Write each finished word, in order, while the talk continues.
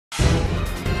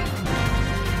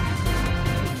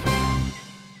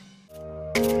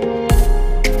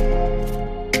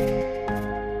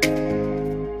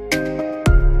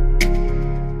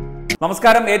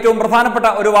നമസ്കാരം. ഏറ്റവും പ്രധാനപ്പെട്ട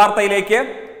ഒരു വാർത്തയിലേക്ക്.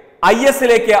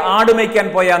 IS-ലേക്ക് ആടുമേയ്ക്കാൻ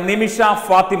പോയ നിമിഷ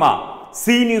ഫാത്തിമ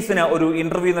സി ന്യൂസിന് ഒരു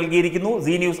ഇന്റർവ്യൂ നൽകിയിരിക്കുന്നു.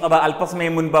 സി ന്യൂസ് അത്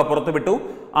അല്പസമയം മുൻപ് പുറത്തുവിട്ടു.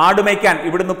 ആടുമേയ്ക്കാൻ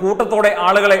ഇവിടുന്ന് കൂട്ടത്തോടെ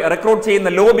ആളുകളെ റിക്രൂട്ട് ചെയ്യുന്ന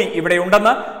ലോബി ഇവിടെ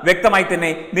ഉണ്ടെന്ന് വ്യക്തമായി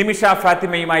തന്നെ നിമിഷ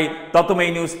ഫാത്തിമയുമായി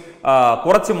തത്വമയി ന്യൂസ്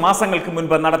കുറച്ച് മാസങ്ങൾക്ക്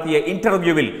മുൻപ് നടത്തിയ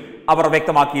ഇന്റർവ്യൂവിൽ അവർ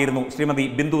വ്യക്തമാക്കിയിരുന്നു. ശ്രീമതി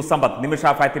ബിന്ദു സമ്പത്ത്, നിമിഷ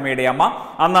ഫാത്തിമയുടെ അമ്മ.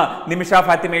 അന്ന് നിമിഷ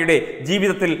ഫാത്തിമയുടെ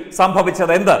ജീവിതത്തിൽ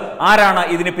സംഭവിച്ചത് എന്ത്, ആരാണ്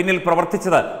ഇതിന് പിന്നിൽ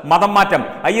പ്രവർത്തിച്ചത്, മതം മാറ്റം,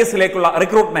 IS-ലേക്കുള്ള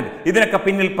റിക്രൂട്ട്മെന്റ്, ഇതിനൊക്കെ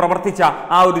പിന്നിൽ പ്രവർത്തിച്ച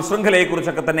ആ ഒരു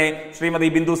ശൃംഖലയെക്കുറിച്ചൊക്കെ തന്നെ ശ്രീമതി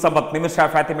ബിന്ദു സമ്പത്ത്, നിമിഷ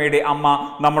ഫാത്തിമയുടെ അമ്മ,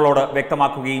 നമ്മളോട്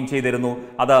വ്യക്തമാക്കുകയും ചെയ്തിരുന്നു.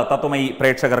 അത് തത്വമയി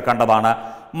പ്രേക്ഷകർ കണ്ടതാണ്.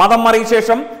 മതം മാറിയ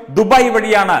ശേഷം ദുബായ്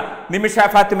വഴിയാണ് നിമിഷ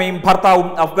ഫാത്തിമയും ഭർത്താവും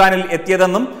അഫ്ഗാനിൽ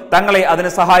എത്തിയതെന്നും തങ്ങളെ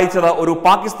അതിന് സഹായിച്ചത് ഒരു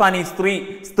പാകിസ്ഥാനി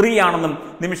സ്ത്രീയാണെന്നും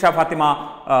നിമിഷ ഫാത്തിമ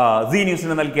സി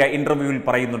ന്യൂസിന് നൽകിയ ഇന്റർവ്യൂവിൽ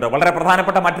പറയുന്നുണ്ട്. വളരെ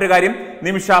പ്രധാനപ്പെട്ട മറ്റൊരു കാര്യം,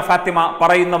 നിമിഷ ഫാത്തിമ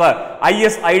പറയുന്നത്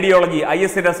IS ഐഡിയോളജി,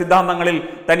 IS-ന്റെ സിദ്ധാന്തങ്ങളിൽ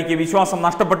തനിക്ക് വിശ്വാസം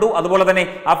നഷ്ടപ്പെട്ടു. അതുപോലെ തന്നെ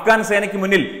അഫ്ഗാൻ സേനയ്ക്ക്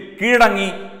മുന്നിൽ കീഴടങ്ങി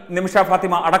നിമിഷ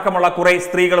ഫാത്തിമ അടക്കമുള്ള കുറെ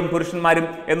സ്ത്രീകളും പുരുഷന്മാരും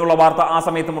എന്നുള്ള വാർത്ത ആ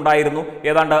സമയത്തും ഉണ്ടായിരുന്നു.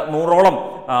 ഏതാണ്ട് 100ഓളം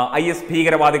IS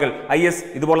ഭീകരവാദികൾ, IS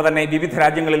ഇതുപോലെ തന്നെ വിവിധ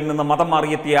രാജ്യങ്ങളിൽ നിന്ന് മതം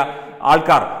മാറിയെത്തിയ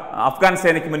ആൾക്കാർ അഫ്ഗാൻ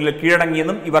സേനയ്ക്ക് മുന്നിൽ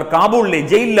കീഴടങ്ങിയെന്നും ഇവർ കാബൂളിലെ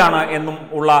ജയിലിലാണ് എന്നും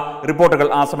ഉള്ള റിപ്പോർട്ടുകൾ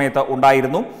ആ സമയത്ത്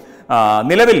ഉണ്ടായിരുന്നു.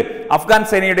 നിലവിൽ അഫ്ഗാൻ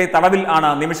സേനയുടെ തടവിൽ ആണ്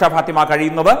നിമിഷ ഫാത്തിമ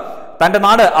കഴിയുന്നത്. തന്റെ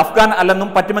നാട് അഫ്ഗാൻ അല്ലെന്നും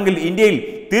പറ്റുമെങ്കിൽ ഇന്ത്യയിൽ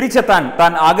തിരിച്ചെത്താൻ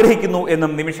താൻ ആഗ്രഹിക്കുന്നു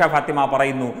എന്നും നിമിഷ ഫാത്തിമ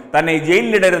പറയുന്നു. തന്നെ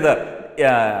ജയിലിലിടരുത്,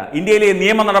 ഇന്ത്യയിലെ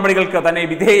നിയമ നടപടികൾക്ക് തന്നെ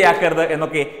വിധേയയാക്കരുത്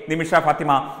എന്നൊക്കെ നിമിഷ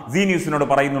ഫാത്തിമ സി ന്യൂസിനോട്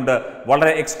പറയുന്നുണ്ട്.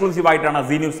 വളരെ എക്സ്ക്ലൂസീവായിട്ടാണ്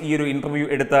സി ന്യൂസ് ഈ ഒരു ഇന്റർവ്യൂ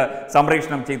എടുത്ത്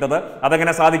സംപ്രേഷണം ചെയ്തത്.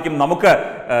 അതെങ്ങനെ സാധിക്കും? നമുക്ക്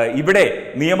ഇവിടെ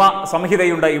നിയമ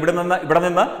സംഹിതയുണ്ട്. ഇവിടെ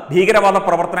നിന്ന് ഭീകരവാദ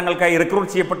പ്രവർത്തനങ്ങൾക്കായി റിക്രൂട്ട്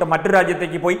ചെയ്യപ്പെട്ട് മറ്റു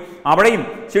രാജ്യത്തേക്ക് പോയി അവിടെയും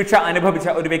ശിക്ഷ അനുഭവിച്ച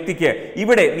ഒരു വ്യക്തിക്ക്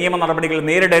ഇവിടെ നിയമ നടപടികൾ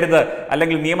നേരിടരുത്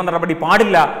അല്ലെങ്കിൽ നിയമ നടപടി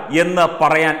പാടില്ല എന്ന്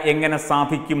പറയാൻ എങ്ങനെ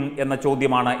സാധിക്കും എന്ന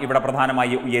ചോദ്യമാണ് ഇവിടെ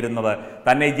പ്രധാനമായി ഉയരുന്നത്.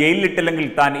 തന്നെ ജയിലിലിട്ടില്ലെങ്കിൽ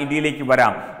താൻ ഇന്ത്യയിലേക്ക്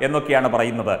വരാം എന്നൊക്കെയാണ്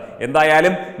പറയുന്നത്.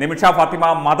 എന്തായാലും നിമിഷ ഫാത്തിമ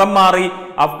മതം മാറി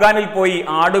അഫ്ഗാനിൽ പോയി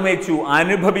ആടുമേച്ചു,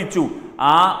 അനുഭവിച്ചു.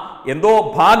 ആ എന്തോ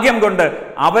ഭാഗ്യം കൊണ്ട്,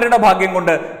 അവരുടെ ഭാഗ്യം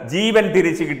കൊണ്ട് ജീവൻ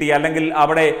തിരിച്ചു കിട്ടി, അല്ലെങ്കിൽ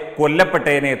അവിടെ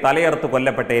കൊല്ലപ്പെട്ടേനെ, തലയറുത്ത്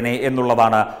കൊല്ലപ്പെട്ടേനെ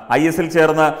എന്നുള്ളതാണ്. IS-ൽ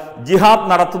ചേർന്ന് ജിഹാദ്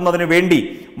നടത്തുന്നതിന് വേണ്ടി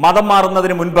മതം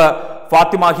മാറുന്നതിന് മുൻപ്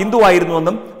ഫാത്തിമ ഹിന്ദു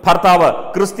ആയിരുന്നുവെന്നും ഭർത്താവ്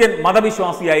ക്രിസ്ത്യൻ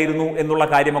മതവിശ്വാസിയായിരുന്നു എന്നുള്ള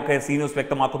കാര്യമൊക്കെ സി ന്യൂസ്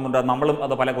വ്യക്തമാക്കുന്നുണ്ട്. നമ്മളും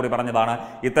അത് പലകുറി പറഞ്ഞതാണ്.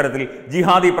 ഇത്തരത്തിൽ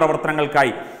ജിഹാദി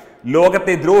പ്രവർത്തനങ്ങൾക്കായി,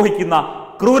 ലോകത്തെ ദ്രോഹിക്കുന്ന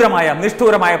ക്രൂരമായ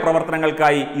നിഷ്ഠൂരമായ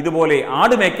പ്രവർത്തനങ്ങൾക്കായി ഇതുപോലെ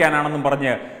ആടുമേയ്ക്കാനാണെന്നും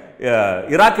പറഞ്ഞ്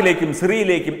ഇറാഖിലേക്കും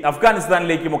സിറിയയിലേക്കും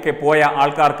അഫ്ഗാനിസ്ഥാനിലേക്കും ഒക്കെ പോയ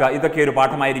ആൾക്കാർക്ക് ഇതൊക്കെ ഒരു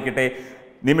പാഠമായിരിക്കട്ടെ.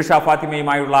 നിമിഷ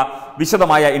ഫാത്തിമയുമായുള്ള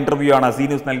വിശദമായ ഇന്റർവ്യൂ ആണ് സി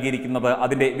ന്യൂസ് നൽകിയിരിക്കുന്നത്.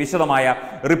 അതിന്റെ വിശദമായ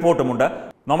റിപ്പോർട്ടുമുണ്ട്.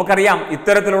 നമുക്കറിയാം,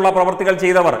 ഇത്തരത്തിലുള്ള പ്രവർത്തികൾ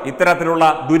ചെയ്തവർ ഇത്തരത്തിലുള്ള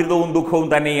ദുരിതവും ദുഃഖവും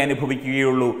തന്നെ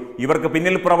അനുഭവിക്കുകയുള്ളൂ. ഇവർക്ക്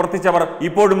പിന്നിൽ പ്രവർത്തിച്ചവർ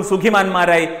ഇപ്പോഴും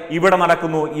സുഖിമാന്മാരായി ഇവിടെ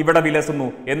നടക്കുന്നു, ഇവിടെ വിലസുന്നു.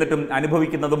 എന്നിട്ടും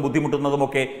അനുഭവിക്കുന്നതും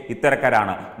ബുദ്ധിമുട്ടുന്നതുമൊക്കെ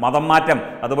ഇത്തരക്കാരാണ്. മതം മാറ്റം,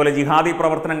 അതുപോലെ ജിഹാദി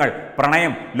പ്രവർത്തനങ്ങൾ,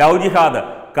 പ്രണയം, ലവ് ജിഹാദ്,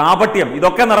 കാപട്യം,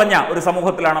 ഇതൊക്കെ നിറഞ്ഞ ഒരു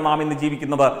സമൂഹത്തിലാണ് നാം ഇന്ന്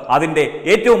ജീവിക്കുന്നത്. അതിൻ്റെ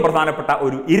ഏറ്റവും പ്രധാനപ്പെട്ട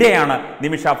ഒരു ഇരയാണ്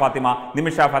നിമിഷ ഫാത്തിമ.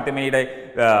 നിമിഷ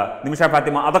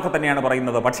ഫാത്തിമ അതൊക്കെ തന്നെയാണ്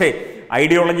പറയുന്നത്. പക്ഷേ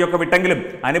ഐഡിയോളജിയൊക്കെ വിട്ടെങ്കിലും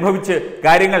അനുഭവിച്ച്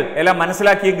കാര്യങ്ങൾ എല്ലാം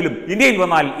മനസ്സിലാക്കിയെങ്കിലും ഇന്ത്യയിൽ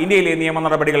വന്നാൽ ഇന്ത്യയിലെ നിയമ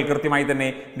നടപടികൾ കൃത്യമായി തന്നെ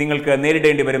നിങ്ങൾക്ക്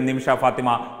നേരിടേണ്ടി വരും. നിമിഷ ഫാത്തിമ,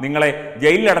 നിങ്ങളെ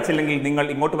ജയിലിലടച്ചില്ലെങ്കിൽ നിങ്ങൾ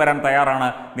ഇങ്ങോട്ട് വരാൻ തയ്യാറാണ്.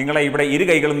 നിങ്ങളെ ഇവിടെ ഇരു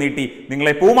കൈകളും നീട്ടി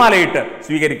നിങ്ങളെ പൂമാലയിട്ട്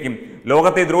സ്വീകരിക്കും.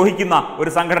 ലോകത്തെ ദ്രോഹിക്കുന്ന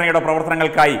ഒരു സംഘടനയുടെ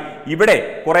പ്രവർത്തനങ്ങൾക്കായി ഇവിടെ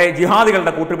കുറെ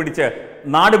ജിഹാദികളുടെ കൂട്ടുപിടിച്ച്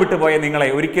നാട് വിട്ടുപോയ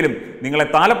നിങ്ങളെ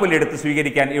താലപ്പൊലിയെടുത്ത്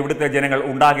സ്വീകരിക്കാൻ ഇവിടുത്തെ ജനങ്ങൾ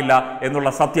ഉണ്ടാകില്ല എന്നുള്ള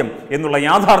സത്യം, എന്നുള്ള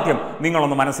യാഥാർത്ഥ്യം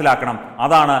നിങ്ങളൊന്ന് മനസ്സിലാക്കണം.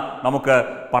 അതാണ് നമുക്ക്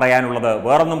പറയാനുള്ളത്.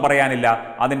 വേറൊന്നും പറയാനില്ല.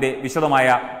 അതിൻ്റെ വിശദമായ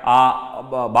ആ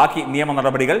ബാക്കി നിയമ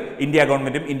നടപടികൾ ഇന്ത്യ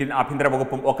ഗവൺമെന്റും ഇന്ത്യൻ ആഭ്യന്തര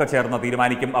വകുപ്പും ഒക്കെ ചേർന്ന്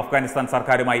തീരുമാനിക്കും. അഫ്ഗാനിസ്ഥാൻ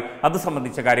സർക്കാരുമായി അത്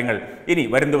സംബന്ധിച്ച കാര്യങ്ങൾ ഇനി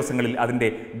വരും ദിവസങ്ങളിൽ അതിൻ്റെ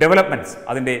ഡെവലപ്മെന്റ്സ്,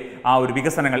 അതിൻ്റെ ആ ഒരു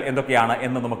വികസനങ്ങൾ എന്തൊക്കെയാണ്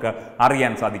എന്ന് നമുക്ക്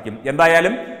അറിയാൻ സാധിക്കും.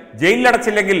 എന്തായാലും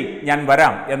ജയിലിലടച്ചില്ലെങ്കിൽ ഞാൻ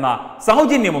വരാം എന്ന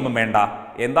സൗജന്യമൊന്നും വേണ്ട.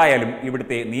 എന്തായാലും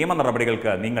ഇവിടുത്തെ നിയമ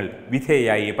നടപടികൾക്ക് നിങ്ങൾ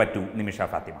വിധേയയായേ പറ്റൂ. നിമിഷ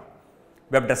Fathima.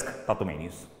 Web desk Tatwamayi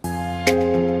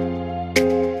news.